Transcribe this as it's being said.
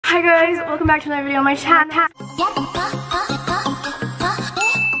Hi guys, welcome back to another video on my channel.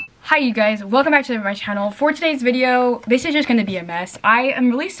 Hi you guys, welcome back to my channel. For today's video, this is just gonna be a mess. I am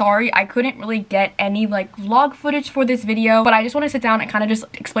really sorry I couldn't really get any like vlog footage for this video, but I just want to sit down and kind of just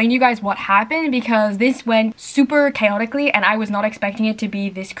explain to you guys what happened because this went super chaotically and I was not expecting it to be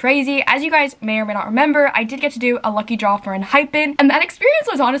this crazy. As you guys may or may not remember, I did get to do a lucky draw for Enhypen and that experience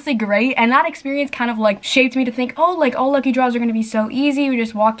was honestly great, and that experience kind of like shaped me to think, oh, like all lucky draws are gonna be so easy, you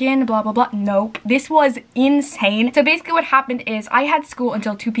just walk in, blah blah blah. Nope, this was insane. So basically what happened is I had school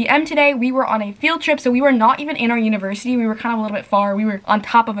until 2 p.m. today. We were on a field trip, so we were not even in our university. We were kind of a little bit far. We were on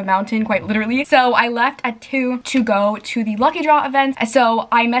top of a mountain, quite literally. So I left at 2 to go to the lucky draw event. So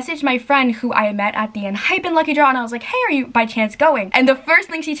I messaged my friend who I met at the Enhypen lucky draw and I was like, hey, are you by chance going? And the first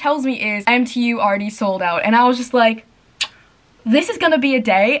thing she tells me is MTU already sold out. And I was just like, this is gonna be a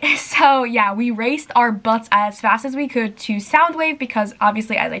day. So yeah, we raced our butts as fast as we could to Soundwave because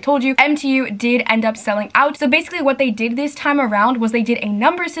obviously, as I told you, MTU did end up selling out. So basically what they did this time around was they did a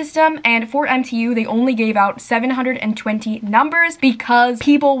number system, and for MTU they only gave out 720 numbers because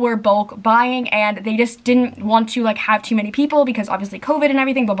people were bulk buying and they just didn't want to like have too many people because obviously COVID and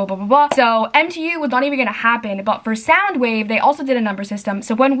everything, blah blah blah blah blah. So MTU was not even gonna happen, but for Soundwave they also did a number system.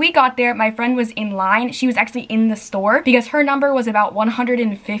 So when we got there, my friend was in line. She was actually in the store because her number was about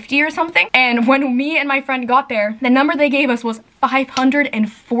 150 or something, and when me and my friend got there, the number they gave us was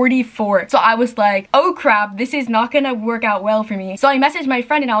 544. So I was like, oh crap, this is not gonna work out well for me. So I messaged my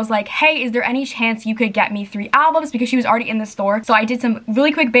friend and I was like, hey, is there any chance you could get me 3 albums, because she was already in the store. So I did some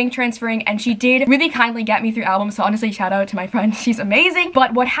really quick bank transferring and she did really kindly get me 3 albums. So honestly, shout out to my friend, she's amazing.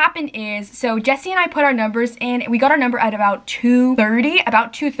 But what happened is, so Jessie and I put our numbers in. We got our number at about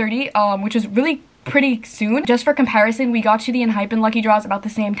 2:30, which was really pretty soon. Just for comparison, we got to the Enhypen lucky draws about the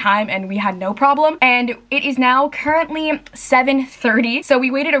same time and we had no problem. And it is now currently 7:30, so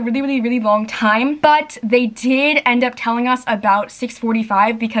we waited a really long time, but they did end up telling us about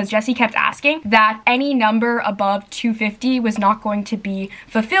 6:45 because Jessie kept asking that any number above 250 was not going to be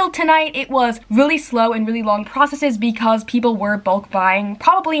fulfilled tonight. It was really slow and really long processes because people were bulk buying,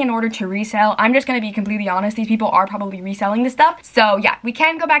 probably in order to resell. I'm just gonna be completely honest, these people are probably reselling this stuff. So yeah, we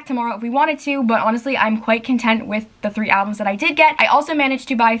can go back tomorrow if we wanted to, but honestly, I'm quite content with the 3 albums that I did get. I also managed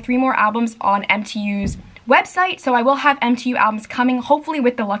to buy 3 more albums on MTU's website, so I will have MTU albums coming hopefully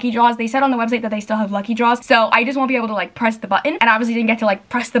with the lucky draws. They said on the website that they still have lucky draws, so I just won't be able to like press the button, and obviously didn't get to like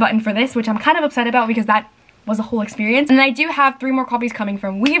press the button for this, which I'm kind of upset about because that was a whole experience. And I do have 3 more copies coming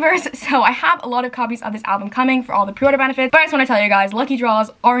from Weavers, so I have a lot of copies of this album coming for all the pre-order benefits. But I just want to tell you guys, lucky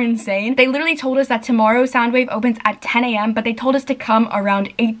draws are insane. They literally told us that tomorrow Soundwave opens at 10 a.m, but they told us to come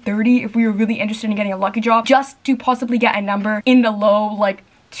around 8:30 if we were really interested in getting a lucky draw, just to possibly get a number in the low like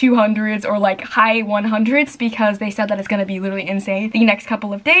 200s or like high 100s, because they said that it's gonna be literally insane the next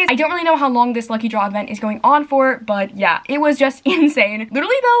couple of days. I don't really know how long this lucky draw event is going on for, but yeah, it was just insane.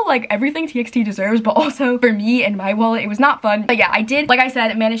 Literally though, like everything TXT deserves, but also for me and my wallet, it was not fun. But yeah, I did, like I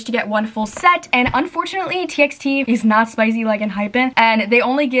said, manage to get 1 full set, and unfortunately TXT is not spicy like Enhypen, and they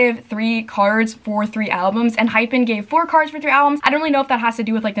only give 3 cards for 3 albums. Enhypen gave 4 cards for 3 albums. I don't really know if that has to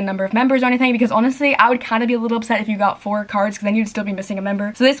do with like the number of members or anything, because honestly, I would kind of be a little upset if you got 4 cards, because then you'd still be missing a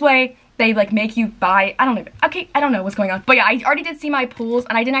member. So this way, they like make you buy, I don't know what's going on. But yeah, I already did see my pulls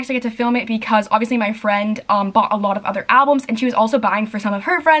and I didn't actually get to film it because obviously my friend bought a lot of other albums and she was also buying for some of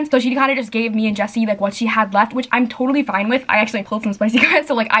her friends. So she kind of just gave me and Jessie like what she had left, which I'm totally fine with. I actually pulled some spicy cards,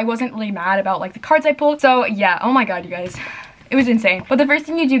 so like I wasn't really mad about like the cards I pulled. So yeah, oh my god, you guys. It was insane. But the first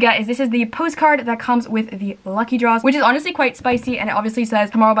thing you do get is this is the postcard that comes with the lucky draws, which is honestly quite spicy, and it obviously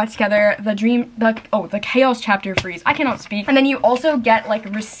says Tumoro우바이투게더, the chaos chapter freeze. I cannot speak. And then you also get like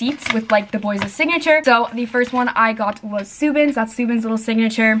receipts with like the boys' signature. So the first one I got was Subin's. That's Subin's little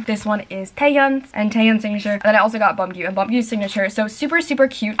signature. This one is Taehyun's and Taehyun's signature. And then I also got Bumgyu and Bumgyu's signature. So super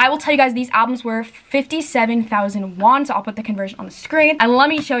cute. I will tell you guys, these albums were 57,000 won. So I'll put the conversion on the screen. And let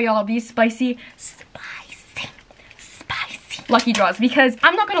me show y'all these spicy lucky draws, because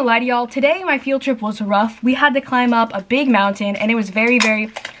I'm not gonna lie to y'all, today my field trip was rough. We had to climb up a big mountain and it was very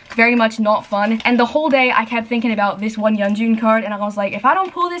much not fun, and the whole day I kept thinking about this one Yeonjun card and I was like, if I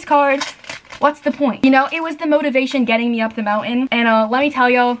don't pull this card, what's the point? You know, it was the motivation getting me up the mountain. And let me tell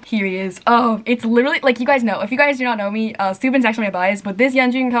y'all, here he is. Oh, it's literally, like, you guys know, if you guys do not know me, Subin's actually my bias, but this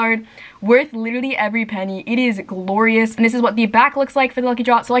Yeonjun card, worth literally every penny. It is glorious. And this is what the back looks like for the lucky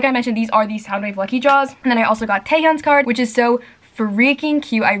draw. So like I mentioned, these are the Soundwave lucky draws. And then I also got Taehyun's card, which is so freaking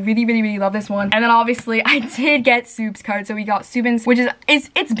cute. I really love this one. And then obviously I did get Soob's card. So we got Soobin's, which is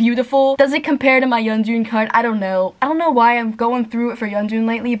it's beautiful. Does it compare to my Yeonjun card? I don't know. I don't know why I'm going through it for Yeonjun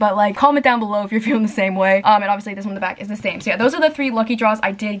lately, but like comment down below if you're feeling the same way. And obviously this one in the back is the same. So yeah, those are the 3 lucky draws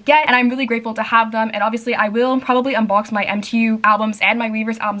I did get, and I'm really grateful to have them. And obviously I will probably unbox my MTU albums and my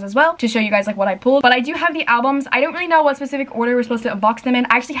Weverse albums as well to show you guys like what I pulled. But I do have the albums. I don't really know what specific order we're supposed to unbox them in.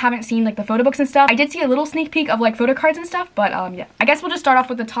 I actually haven't seen like the photo books and stuff. I did see a little sneak peek of like photo cards and stuff, but yeah. I guess we'll just start off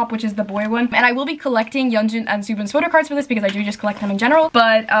with the top, which is the boy one. And I will be collecting Yeonjun and Soobin's photo cards for this because I do just collect them in general.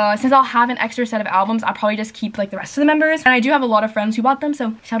 But since I'll have an extra set of albums, I'll probably just keep like the rest of the members. And I do have a lot of friends who bought them,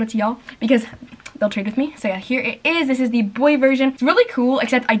 so shout out to y'all because they'll trade with me. So yeah, here it is. This is the boy version. It's really cool,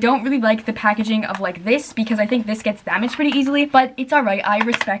 except I don't really like the packaging of like this because I think this gets damaged pretty easily, but it's alright. I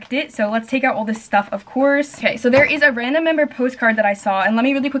respect it. So let's take out all this stuff, of course. Okay, so there is a random member postcard that I saw, and let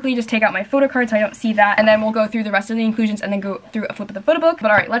me really quickly just take out my photo card so I don't see that, and then we'll go through the rest of the inclusions and then go through a flip of the photo book.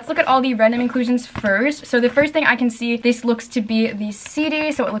 But alright, let's look at all the random inclusions first. So the first thing I can see, this looks to be the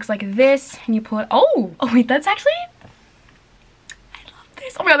CD, so it looks like this, and you pull it. Oh wait, that's actually,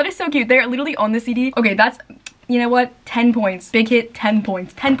 oh my god, that is so cute. They're literally on the CD. Okay, that's, you know what, 10 points. Big hit, 10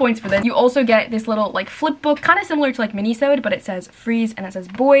 points. 10 points for this. You also get this little like flip book, kind of similar to like Minisode, but it says freeze and it says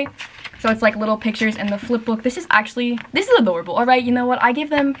boy. So it's like little pictures in the flip book. This is adorable. All right, you know what, I give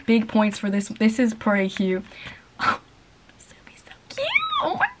them big points for this. This is pretty cute. Oh, he's so cute.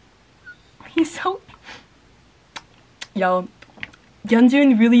 Oh my, he's so, yo,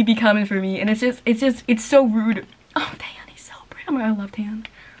 Yeonjun really be coming for me, and it's so rude. Oh dang. Oh my god, I love Tan.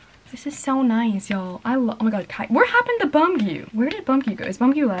 This is so nice, y'all. Oh my god, Kai. Where happened to Bumgyu? Where did Bumgyu go? Is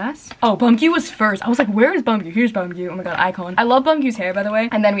Bumgyu last? Oh, Bumgyu was first. I was like, where is Bumgyu? Here's Bumgyu. Oh my god, icon. I love Bumgyu's hair, by the way.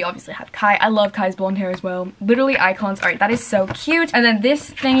 And then we obviously have Kai. I love Kai's blonde hair as well. Literally icons. Alright, that is so cute. And then this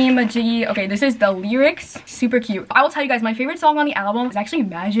thingy-majiggy. Okay, this is the lyrics. Super cute. I will tell you guys, my favorite song on the album is actually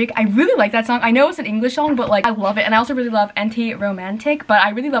Magic. I really like that song. I know it's an English song, but like, I love it. And I also really love Anti-Romantic, but I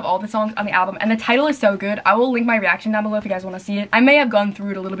really love all the songs on the album. And the title is so good. I will link my reaction down below if you guys want to see it. I may have gone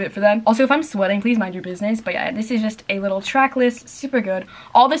through it a little bit for them. Also, if I'm sweating, please mind your business. But yeah, this is just a little track list. Super good.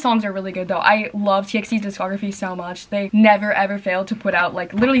 All the songs are really good though. I love TXT's discography so much. They never ever fail to put out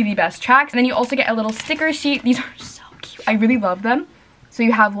like literally the best tracks. And then you also get a little sticker sheet. These are so cute. I really love them. So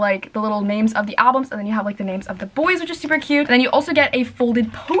you have like the little names of the albums, and then you have like the names of the boys, which is super cute. And then you also get a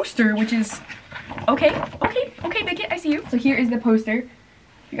folded poster, which is okay, Big Hit, I see you. So here is the poster.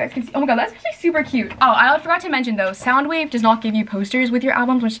 You guys can see. Oh my god, that's actually super cute. Oh, I forgot to mention though, Soundwave does not give you posters with your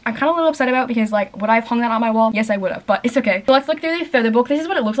albums, which I'm kind of a little upset about because like, would I have hung that on my wall? Yes, I would have, but it's okay. So let's look through the photo book. This is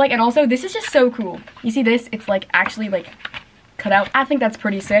what it looks like, and also this is just so cool. You see this? It's like actually like cut out. I think that's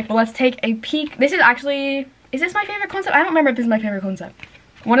pretty sick. But let's take a peek. This is actually, is this my favorite concept? I don't remember if this is my favorite concept.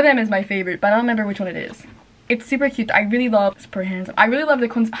 One of them is my favorite, but I don't remember which one it is. It's super cute. I really love, it's pretty handsome. I really love the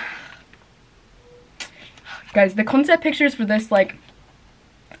concept. Guys, the concept pictures for this, like,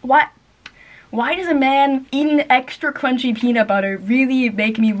 why does a man eating extra crunchy peanut butter really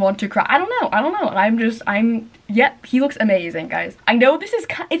make me want to cry? I don't know. Yep, he looks amazing, guys. I know this is,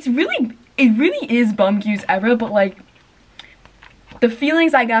 it really is Bumgyu's era, but like, the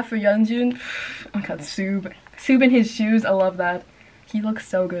feelings I got for Yeonjun, oh my god, Soob in his shoes, I love that. He looks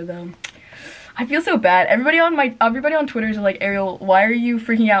so good though. I feel so bad. Everybody on Twitter is like, Ariel, why are you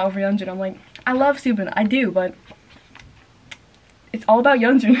freaking out over Yeonjun? I'm like, I love Soobin, I do, but it's all about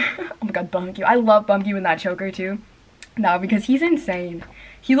Yeonjun. Oh my god, Bumgyu. I love Bumgyu in that choker too. No, because he's insane.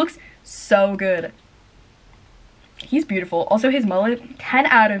 He looks so good. He's beautiful. Also his mullet, 10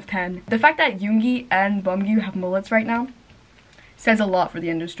 out of 10. The fact that Yoongi and Bumgyu have mullets right now says a lot for the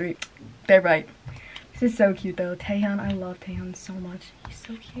industry. They're right. This is so cute though. Taehyun, I love Taehyun so much. He's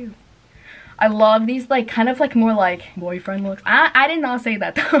so cute. I love these like kind of like more like boyfriend looks. I did not say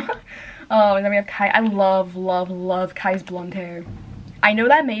that though. Oh, and then we have Kai. I love Kai's blonde hair. I know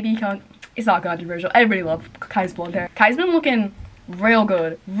that maybe it's not controversial. Everybody loves Kai's blonde hair. Kai's been looking real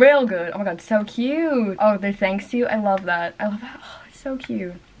good. Real good. Oh my god, so cute. Oh, the thanks you. I love that. I love that. Oh, it's so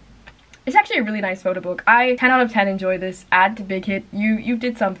cute. It's actually a really nice photo book. I 10 out of 10 enjoy this. Add to Big Hit. You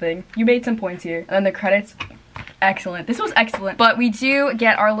did something. You made some points here. And then the credits. Excellent. This was excellent. But we do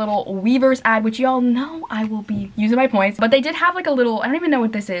get our little Weverse ad, which y'all know I will be using my points. But they did have like a little, I don't even know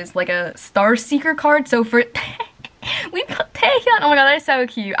what this is, like a Star Seeker card. So for we put Taehyun. Oh my god, that is so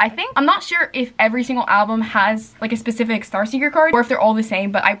cute. I'm not sure if every single album has like a specific Star Seeker card or if they're all the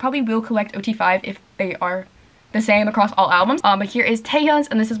same, but I probably will collect OT5 if they are the same across all albums. But here is Taehyun's,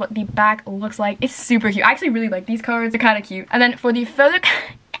 and this is what the back looks like. It's super cute. I actually really like these cards. They're kind of cute. And then for the photo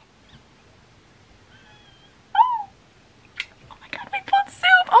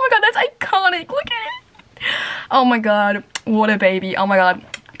oh my god, that's iconic. Look at it. Oh my god, what a baby. Oh my god.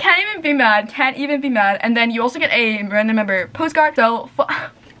 Can't even be mad. Can't even be mad. And then you also get a random member postcard. So,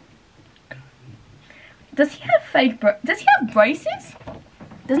 does he have braces?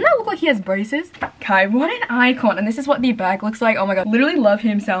 Doesn't that look like he has braces? Kai, what an icon. And this is what the back looks like. Oh my god, literally love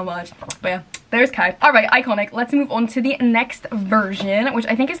him so much. But yeah, there's Kai. Alright, iconic. Let's move on to the next version, which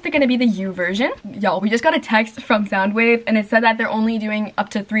I think is gonna be the U version. Y'all, we just got a text from Soundwave, and it said that they're only doing up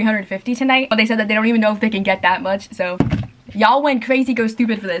to 350 tonight. But they said that they don't even know if they can get that much, so y'all went crazy, go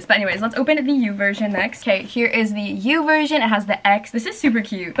stupid for this. But anyways, let's open the U version next. Okay, here is the U version. It has the X. This is super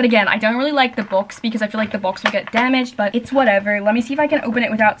cute. But again, I don't really like the box because I feel like the box will get damaged, but it's whatever. Let me see if I can open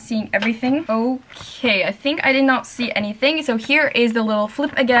it without seeing everything. Okay, I think I did not see anything. So here is the little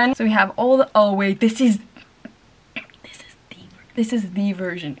flip again. So we have all the, oh wait, this is the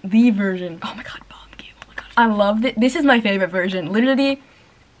version. The version. Oh my god, bomb game. Oh my god. I love it. This is my favorite version. Literally,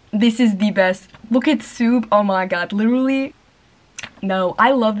 this is the best. Look at Soup. Oh my god, literally. No,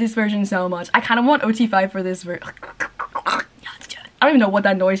 I love this version so much. I kind of want OT5 for this version. I don't even know what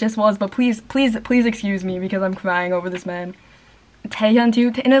that noise just was, but please excuse me because I'm crying over this man. Taehyun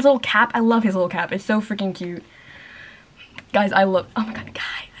too, in his little cap. I love his little cap. It's so freaking cute. Guys, oh my god,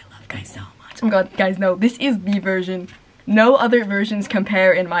 Kai. I love Kai so much. Oh my god, guys, no, this is the version. No other versions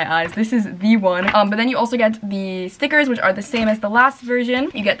compare in my eyes. This is the one. But then you also get the stickers, which are the same as the last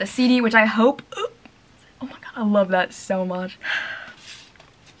version. You get the CD, which I hope. Oh my god, I love that so much.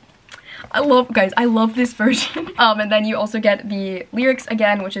 Guys, I love this version. And then you also get the lyrics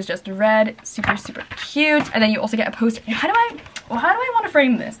again, which is just red, super cute. And then you also get a poster. How do I want to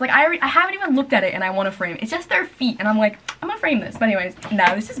frame this? Like, I haven't even looked at it and I want to frame it. It's just their feet and I'm like, I'm gonna frame this. But anyways,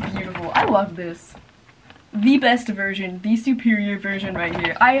 now this is beautiful. I love this. The best version, the superior version right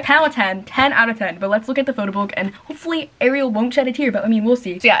here. 10 out of 10, 10 out of 10. But let's look at the photo book and hopefully Ariel won't shed a tear, but I mean, we'll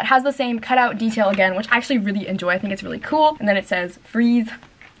see. So yeah, it has the same cutout detail again, which I actually really enjoy. I think it's really cool. And then it says freeze.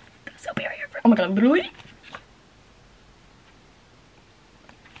 Superior. Oh my god, literally.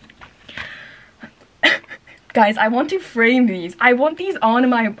 Guys, I want to frame these. I want these on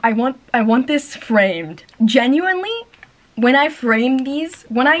my, I want this framed. Genuinely, when I frame these,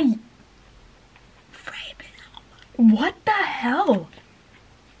 what the hell?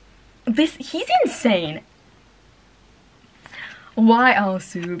 He's insane. Why? Oh,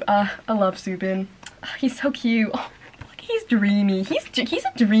 Soob. I love Soobin. He's so cute. Oh, look, he's dreamy. He's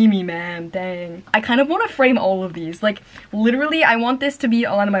a dreamy man, dang. I kind of want to frame all of these. Like, literally, I want this to be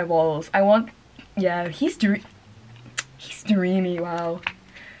on my walls. Yeah, he's dreamy, wow.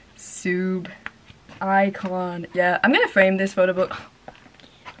 Soob. Icon. Yeah, I'm gonna frame this photo book.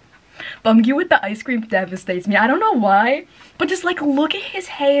 Bumgu with the ice cream devastates me. I don't know why, but just like look at his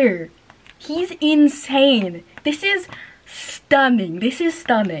hair. He's insane. This is stunning. This is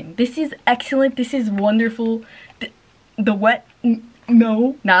stunning. This is excellent. This is wonderful. The wet,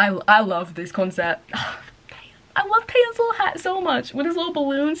 no. Nah, I love this concept. I love Taeyeon's little hat so much. With his little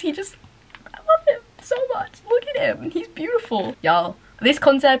balloons, I love him so much. Look at him. He's beautiful. Y'all, this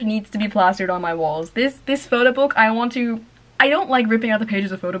concept needs to be plastered on my walls. This photo book, I don't like ripping out the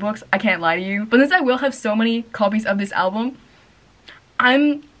pages of photo books, I can't lie to you. But since I will have so many copies of this album,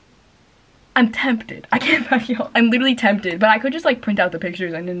 I'm tempted. I can't lie to y'all. I'm literally tempted. But I could just like print out the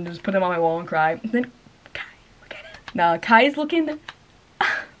pictures and then just put them on my wall and cry. And then Kai, look at him. Nah, Kai's looking,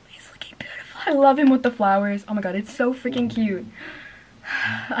 he's looking beautiful. I love him with the flowers. Oh my god, it's so freaking cute.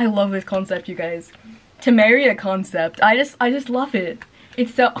 I love this concept, you guys. To marry a concept, I just love it.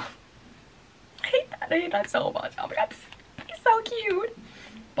 It's so, I hate that so much. Oh my god. So cute.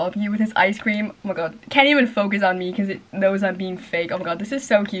 Bobby with his ice cream. Oh my god. Can't even focus on me because it knows I'm being fake. Oh my god, this is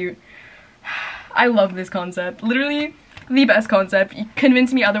so cute. I love this concept. Literally the best concept. You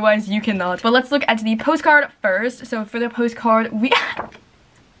convince me otherwise, you cannot. But let's look at the postcard first. So for the postcard,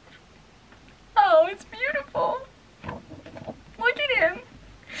 oh, it's beautiful. Look at him.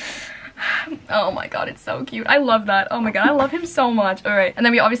 Oh my god, it's so cute. I love that. Oh my god, I love him so much. Alright, and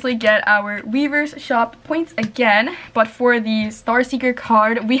then we obviously get our Weavers Shop points again. But for the Star Seeker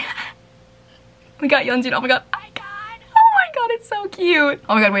card, we got Yeonjun. Oh my god, it's so cute.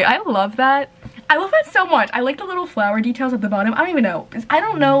 Oh my god, wait, I love that. I love that so much. I like the little flower details at the bottom. I don't even know. I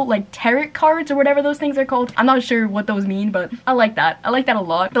don't know, like, tarot cards or whatever those things are called. I'm not sure what those mean, but I like that. I like that a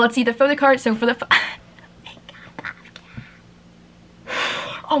lot. But let's see the photo card. So for the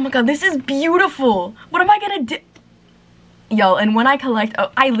oh my god, this is beautiful. What am I gonna do? Yo, and when I collect,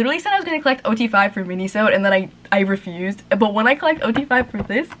 I literally said I was gonna collect OT5 for Minisode and then I refused. But when I collect OT5 for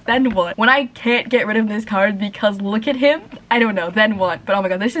this, then what? When I can't get rid of this card because look at him, I don't know, then what? But oh my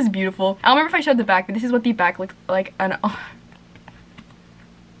god, this is beautiful. I don't remember if I showed the back, but this is what the back looks like. And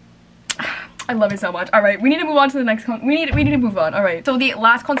I I love it so much. All right, we need to move on to the next we need to move on. All right, so the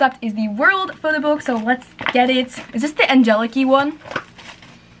last concept is the world photo book. So let's get it. Is this the angelic-y one?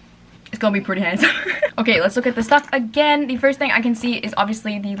 It's gonna be pretty handsome. Okay, let's look at the stuff again. The first thing I can see is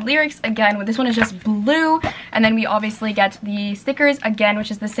obviously the lyrics again. This one is just blue, and then we obviously get the stickers again, which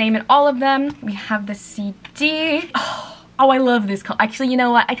is the same in all of them. We have the CD. Oh, I love this. Actually, you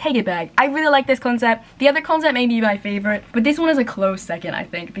know what? I take it back. I really like this concept. The other concept may be my favorite, but this one is a close second, I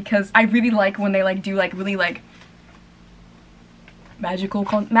think, because I really like when they like do like really like magical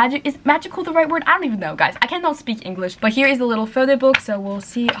is magical the right word? I don't even know, guys. I cannot speak English. But here is the little photo book, so we'll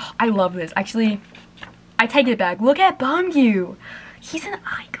see. Oh, I love this. Actually, I take it back. Look at Bumgyu. He's an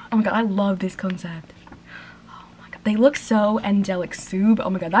icon. Oh my god, I love this concept. Oh my god, they look so angelic soup.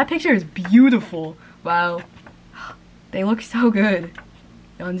 Oh my god, that picture is beautiful. Wow. They look so good.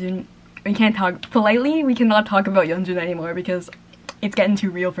 Yeonjun, we can't talk politely. We cannot talk about Yeonjun anymore because it's getting too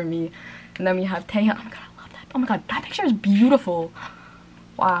real for me. And then we have Taehyun. Oh my god. Oh my god, that picture is beautiful.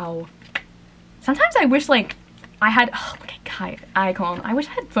 Wow. Sometimes I wish like I had, oh, look at Kai Icon. I wish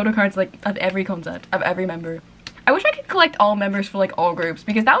I had photo cards like of every concept, of every member. I wish I could collect all members for like all groups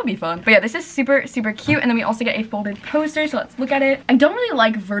because that would be fun. But yeah, this is super, super cute. And then we also get a folded poster, so let's look at it. I don't really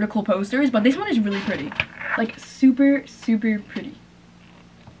like vertical posters, but this one is really pretty. Like super, super pretty.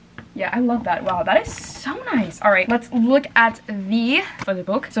 Yeah, I love that. Wow, that is so nice. All right, let's look at the photo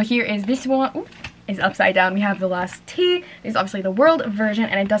book. So here is this one. Ooh. Is upside down. We have the last T. Is obviously the world version,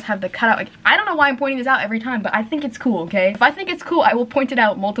 and it does have the cutout. Like, I don't know why I'm pointing this out every time, but I think it's cool, okay? If I think it's cool, I will point it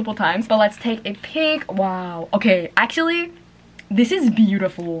out multiple times. But let's take a peek. Wow. Okay, actually, this is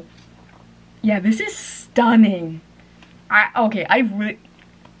beautiful. Yeah, this is stunning.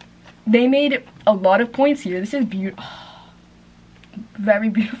 They made a lot of points here. This is beautiful. Oh, very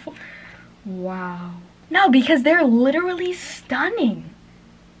beautiful. Wow. No, because they're literally stunning.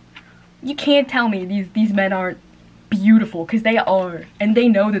 You can't tell me these men aren't beautiful, because they are, and they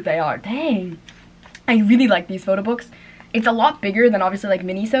know that they are. Dang. I really like these photo books. It's a lot bigger than obviously like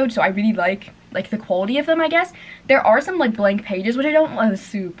mini-sode, so I really like the quality of them, I guess. There are some like blank pages, which I don't love.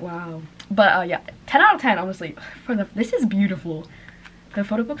 Soup, wow. But yeah, 10 out of 10, honestly. This is beautiful. The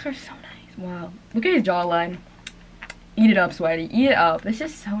photo books are so nice. Wow. Look at his jawline. Eat it up, sweaty. Eat it up. This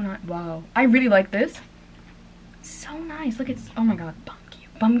is so nice. Wow. I really like this. So nice. Look, it's, oh my god.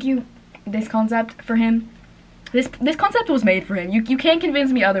 Bumgyu. This concept for him. This concept was made for him. You can't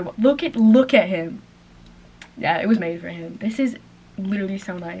convince me otherwise. Look at him. Yeah, it was made for him. This is literally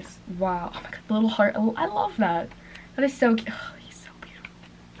so nice. Wow. Oh my god, the little heart. Oh, I love that. That is so cute. Oh, he's so beautiful.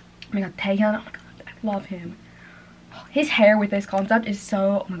 Oh my god, Taehyun. Oh my god, I love him. Oh, his hair with this concept is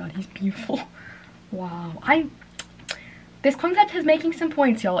so, oh my god, he's beautiful. Wow. This concept is making some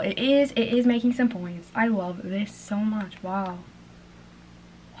points, y'all. It is making some points. I love this so much. Wow.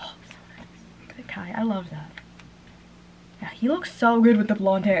 Kai, I love that. Yeah, he looks so good with the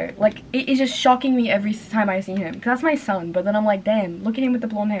blonde hair. Like, it is just shocking me every time I see him. Because that's my son, but then I'm like, damn, look at him with the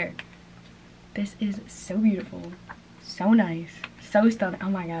blonde hair. This is so beautiful. So nice. So stunning. Oh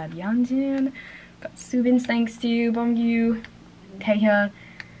my god, Yeonjun. Got Subin's thanks to Bumgyu, Taehyun,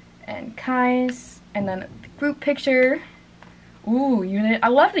 and Kai's. And then the group picture. Ooh, unit. I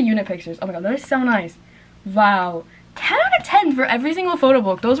love the unit pictures. Oh my god, that is so nice. Wow. 10 out of 10 for every single photo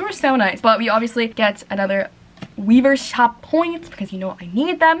book. Those were so nice. But we obviously get another Weaver Shop points because you know I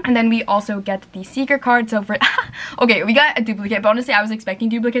need them. And then we also get the secret card. So for okay, we got a duplicate, but honestly I was expecting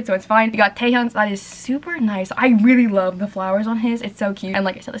duplicate, so it's fine. We got Taehyun's. That is super nice. I really love the flowers on his. It's so cute. And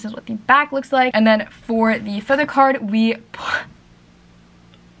like I said, this is what the back looks like. And then for the feather card, we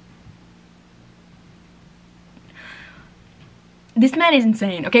this man is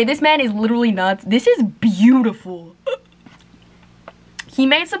insane, okay? This man is literally nuts. This is beautiful. He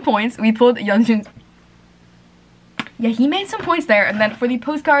made some points. We pulled Yeonjun's. Yeah, he made some points there. And then for the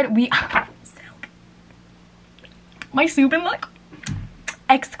postcard, we... My Subin look.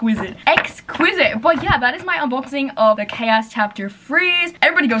 Exquisite. Exquisite. But yeah, that is my unboxing of the Chaos Chapter Freeze.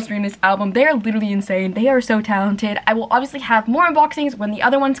 Everybody go stream this album. They are literally insane. They are so talented. I will obviously have more unboxings when the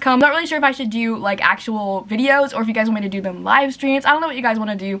other ones come. Not really sure if I should do like actual videos or if you guys want me to do them live streams. I don't know what you guys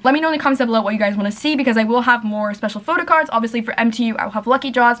want to do. Let me know in the comments below what you guys want to see because I will have more special photo cards. Obviously for MTU, I will have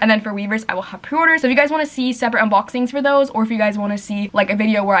lucky draws, and then for Weavers, I will have pre-orders. So if you guys want to see separate unboxings for those, or if you guys want to see like a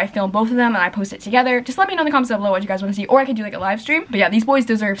video where I film both of them and I post it together, just let me know in the comments below what you guys want to see, or I could do like a live stream. But yeah, these boys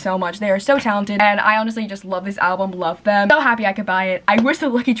deserve so much. They are so talented, and I honestly just love this album, love them. So happy I could buy it. I wish the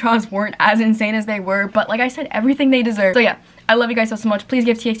lucky draws weren't as insane as they were, but like I said, everything they deserve. So yeah, I love you guys so much. Please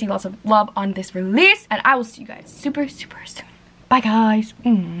give TXT lots of love on this release, and I will see you guys super, super soon. Bye guys.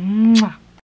 Mwah.